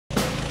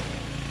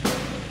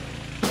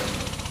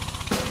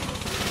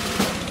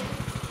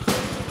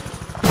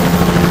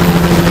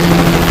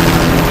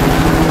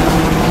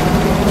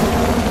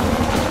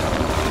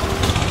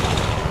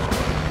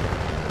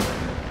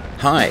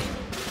Hi,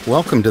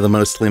 welcome to the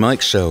Mostly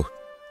Mike Show.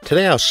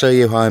 Today I'll show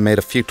you how I made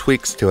a few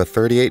tweaks to a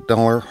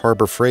 $38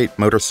 Harbor Freight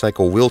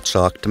motorcycle wheel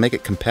chock to make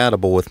it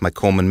compatible with my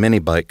Coleman mini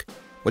bike,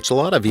 which a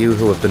lot of you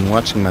who have been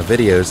watching my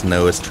videos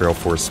know as Trail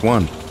Force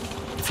 1.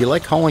 If you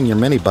like hauling your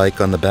mini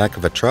bike on the back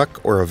of a truck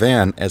or a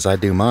van, as I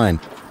do mine,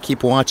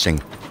 keep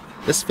watching.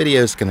 This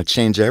video is going to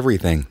change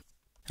everything.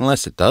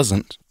 Unless it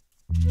doesn't.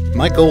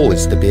 My goal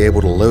is to be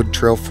able to load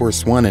Trail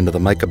Force 1 into the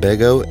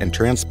Micabago and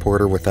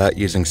transport her without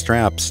using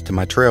straps to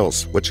my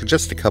trails, which are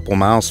just a couple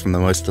miles from the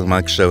Mostly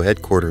Mike Show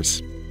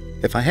headquarters.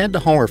 If I had to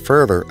haul her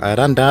further, I'd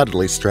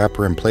undoubtedly strap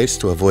her in place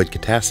to avoid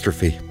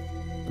catastrophe.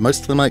 The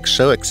Mostly Mike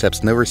Show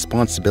accepts no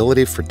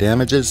responsibility for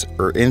damages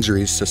or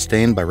injuries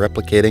sustained by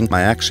replicating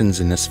my actions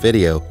in this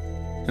video.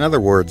 In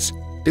other words,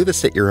 do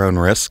this at your own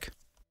risk.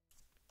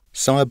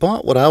 So I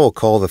bought what I will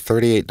call the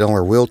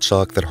 $38 wheel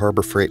chock that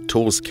Harbor Freight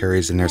Tools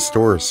carries in their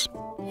stores.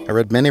 I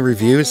read many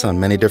reviews on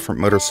many different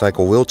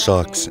motorcycle wheel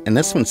chocks, and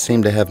this one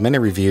seemed to have many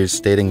reviews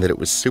stating that it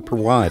was super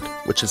wide,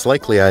 which is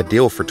likely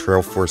ideal for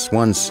Trail Force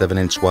 1's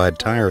 7-inch wide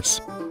tires.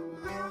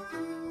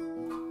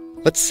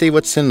 Let's see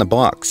what's in the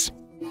box.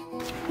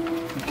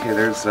 Okay,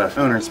 there's the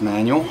owner's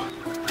manual.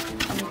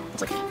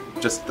 It's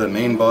like just the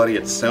main body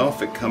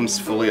itself. It comes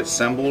fully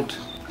assembled.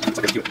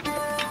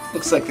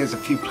 Looks like there's a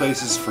few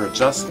places for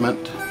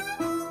adjustment,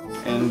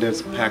 and there's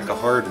a pack of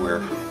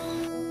hardware.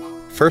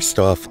 First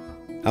off,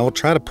 I will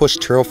try to push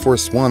Trail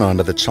Force 1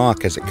 onto the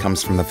chock as it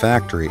comes from the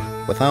factory,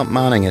 without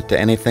mounting it to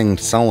anything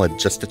solid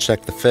just to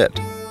check the fit.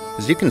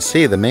 As you can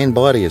see, the main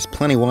body is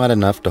plenty wide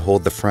enough to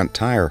hold the front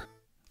tire.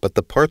 But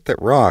the part that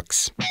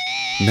rocks...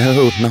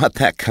 No, not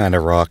that kind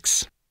of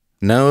rocks.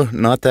 No,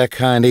 not that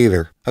kind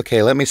either.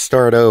 Okay, let me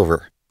start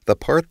over. The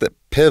part that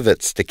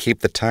pivots to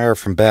keep the tire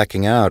from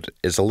backing out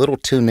is a little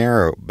too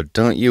narrow, but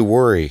don't you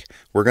worry,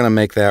 we're going to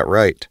make that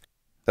right.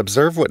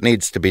 Observe what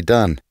needs to be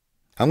done.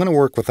 I'm going to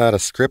work without a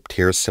script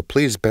here, so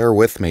please bear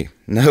with me.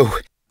 No,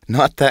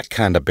 not that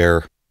kind of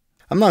bear.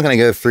 I'm not going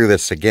to go through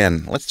this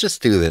again. Let's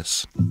just do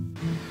this.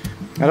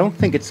 I don't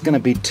think it's going to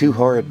be too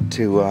hard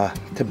to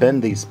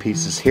bend these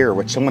pieces here,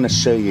 which I'm going to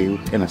show you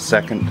in a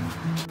second.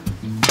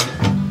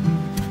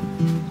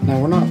 Now,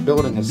 we're not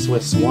building a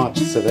Swiss watch,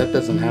 so that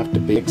doesn't have to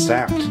be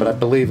exact, but I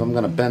believe I'm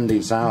going to bend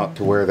these out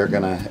to where they're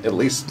going to, at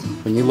least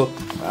when you look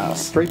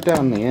straight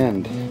down the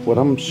end, what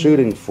I'm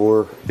shooting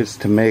for is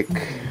to make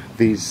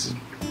these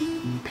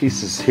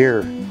pieces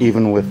here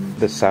even with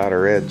this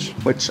outer edge,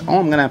 which all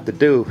I'm going to have to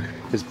do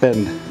is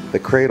bend the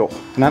cradle,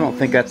 and I don't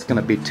think that's going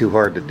to be too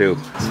hard to do.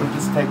 So we'll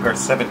just take our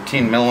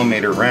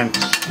 17mm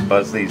wrench,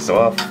 buzz these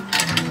off.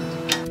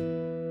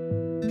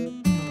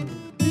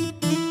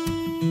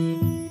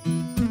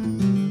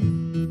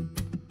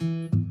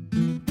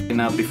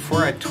 Now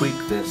before I tweak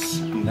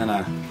this, I'm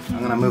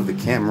gonna move the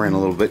camera in a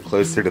little bit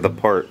closer to the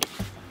part.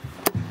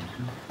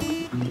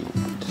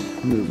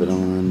 Move it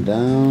on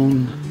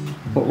down.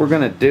 What we're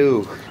gonna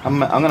do,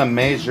 I'm gonna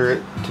measure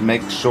it to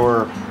make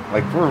sure,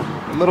 like we're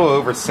a little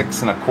over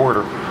 6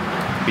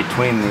 1/4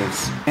 between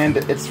these, and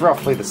it's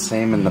roughly the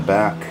same in the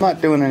back. I'm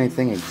not doing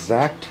anything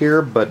exact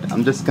here, but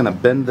I'm just gonna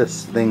bend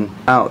this thing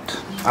out.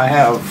 I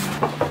have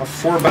a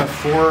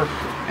 4x4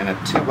 and a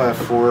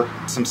 2x4,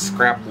 some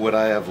scrap wood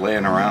I have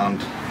laying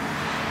around.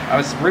 I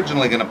was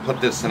originally going to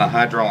put this in a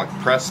hydraulic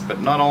press, but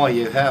not all of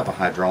you have a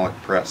hydraulic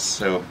press,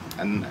 so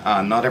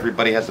not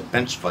everybody has a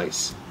bench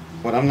vise.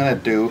 What I'm going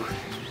to do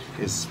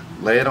is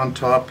lay it on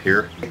top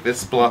here, like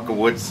this block of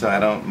wood so I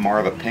don't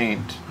mar the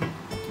paint,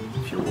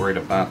 if you're worried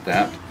about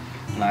that.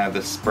 And I have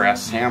this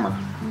brass hammer.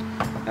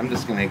 I'm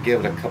just going to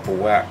give it a couple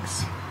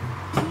whacks.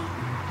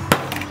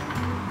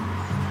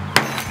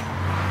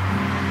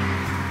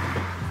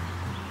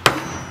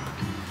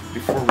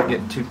 Before we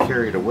get too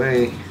carried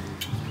away,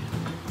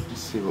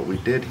 see what we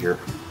did here.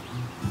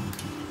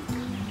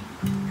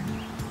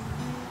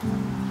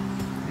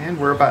 And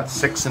we're about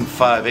 6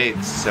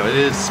 5/8, so it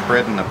is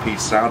spreading the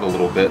piece out a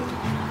little bit.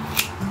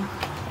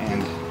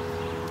 And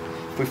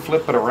if we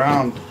flip it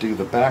around to do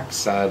the back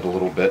side a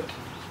little bit,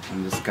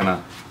 I'm just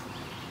gonna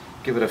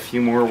give it a few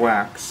more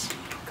whacks,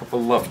 a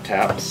couple love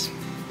taps.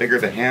 The bigger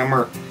the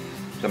hammer,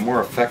 the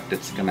more effect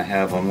it's gonna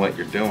have on what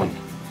you're doing.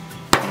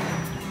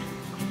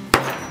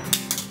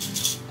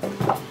 I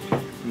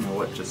don't know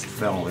what just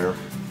fell there.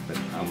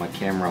 On my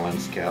camera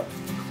lens cap.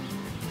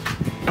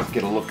 Let's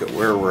get a look at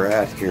where we're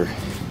at here.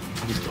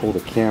 Just pull the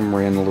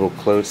camera in a little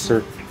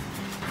closer.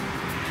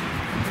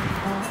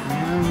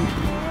 And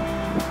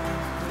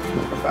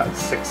about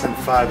 6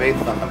 5/8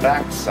 on the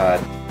back side.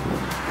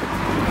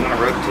 I'm going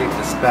to rotate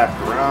this back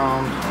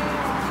around.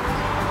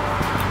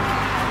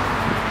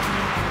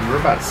 And we're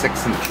about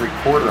 6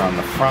 3/4 on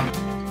the front.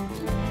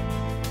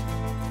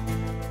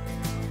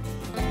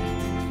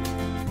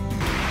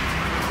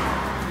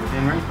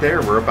 And right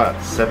there, we're about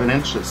 7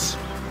 inches.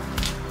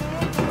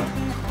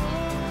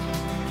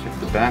 Check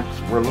the back,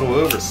 we're a little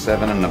over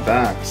 7 in the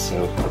back,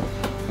 so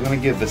I'm going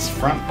to give this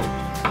front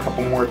a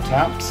couple more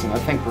taps, and I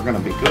think we're going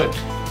to be good.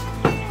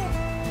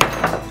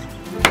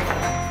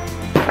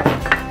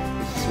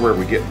 This is where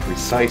we get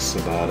precise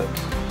about it.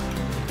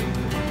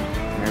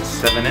 There's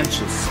 7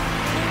 inches.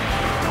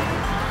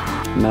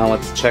 Now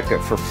let's check it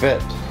for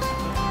fit.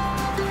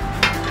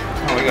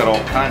 Oh, we got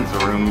all kinds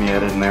of room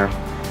yet in there.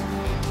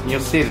 You'll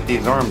see that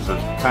these arms are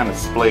kind of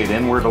splayed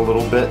inward a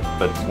little bit,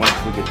 but once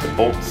we get the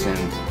bolts in,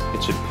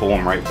 it should pull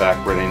them right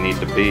back where they need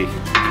to be.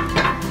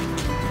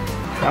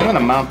 I'm going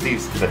to mount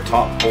these to the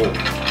top hole,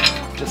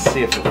 just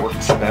see if it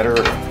works better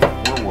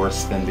or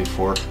worse than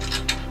before.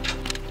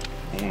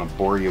 I want to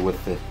bore you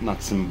with the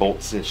nuts and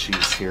bolts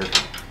issues here.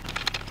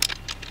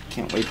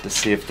 Can't wait to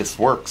see if this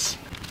works.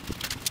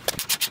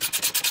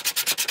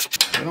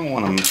 I don't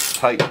want them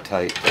tight.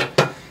 I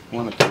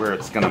want it to where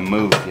it's going to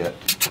move yet.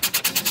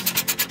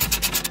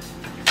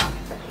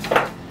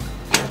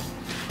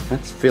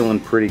 That's feeling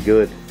pretty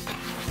good.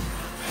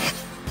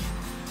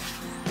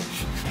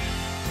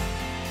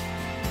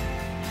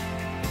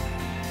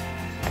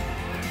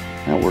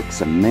 That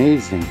works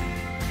amazing.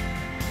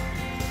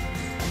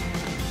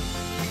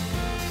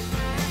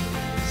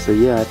 So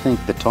yeah, I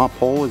think the top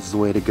hole is the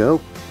way to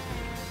go.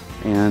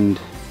 And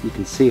you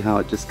can see how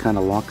it just kind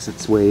of locks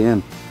its way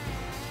in.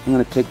 I'm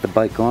going to take the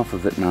bike off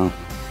of it now.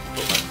 Put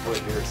my foot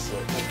here so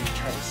it doesn't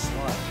try to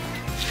slide.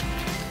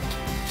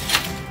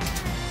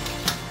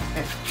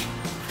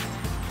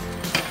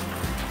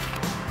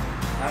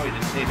 Now we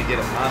just need to get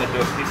it mounted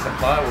to a piece of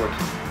plywood.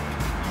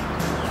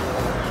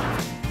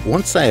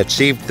 Once I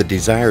achieved the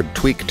desired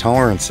tweak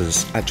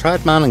tolerances, I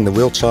tried mounting the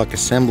wheel chock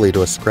assembly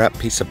to a scrap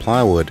piece of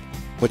plywood,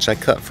 which I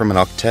cut from an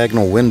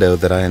octagonal window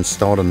that I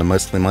installed in the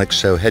Mostly Mike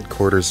Show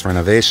headquarters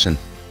renovation.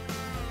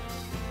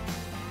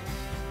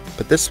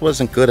 But this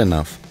wasn't good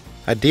enough.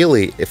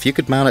 Ideally, if you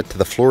could mount it to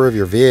the floor of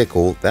your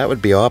vehicle, that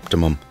would be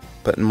optimum.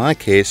 But in my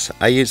case,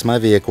 I use my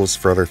vehicles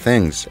for other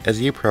things, as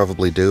you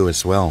probably do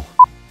as well.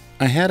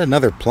 I had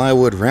another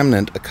plywood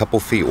remnant a couple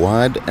feet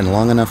wide and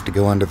long enough to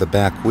go under the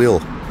back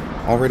wheel,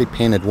 already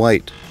painted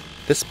white.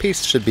 This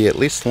piece should be at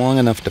least long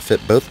enough to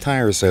fit both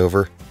tires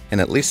over and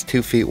at least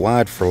 2 feet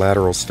wide for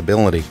lateral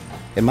stability.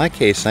 In my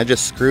case, I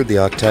just screwed the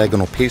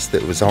octagonal piece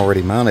that was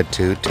already mounted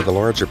to the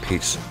larger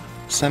piece,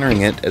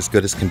 centering it as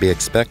good as can be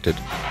expected.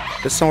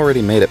 This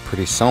already made it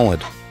pretty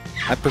solid.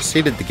 I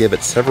proceeded to give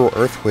it several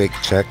earthquake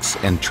checks,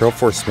 and Trail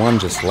Force 1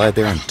 just lied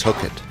there and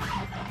took it.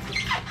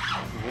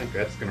 I think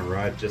that's going to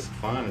ride just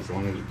fine as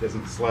long as it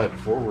doesn't slide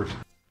forward.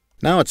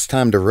 Now it's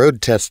time to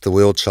road test the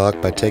wheel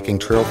chock by taking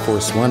Trail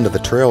Force 1 to the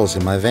trails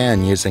in my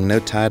van using no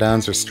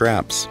tie-downs or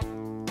straps.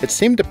 It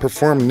seemed to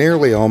perform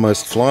nearly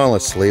almost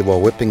flawlessly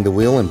while whipping the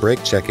wheel and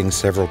brake checking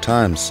several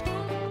times.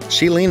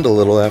 She leaned a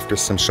little after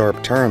some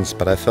sharp turns,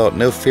 but I felt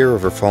no fear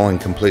of her falling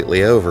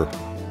completely over.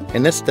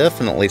 And this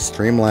definitely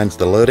streamlines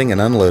the loading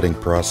and unloading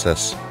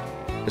process.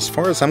 As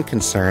far as I'm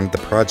concerned, the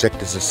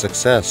project is a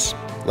success.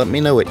 Let me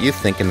know what you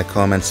think in the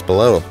comments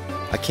below.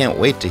 I can't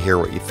wait to hear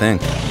what you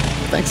think.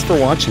 Thanks for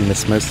watching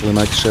this Mostly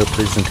Mike Show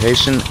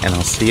presentation, and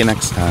I'll see you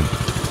next time.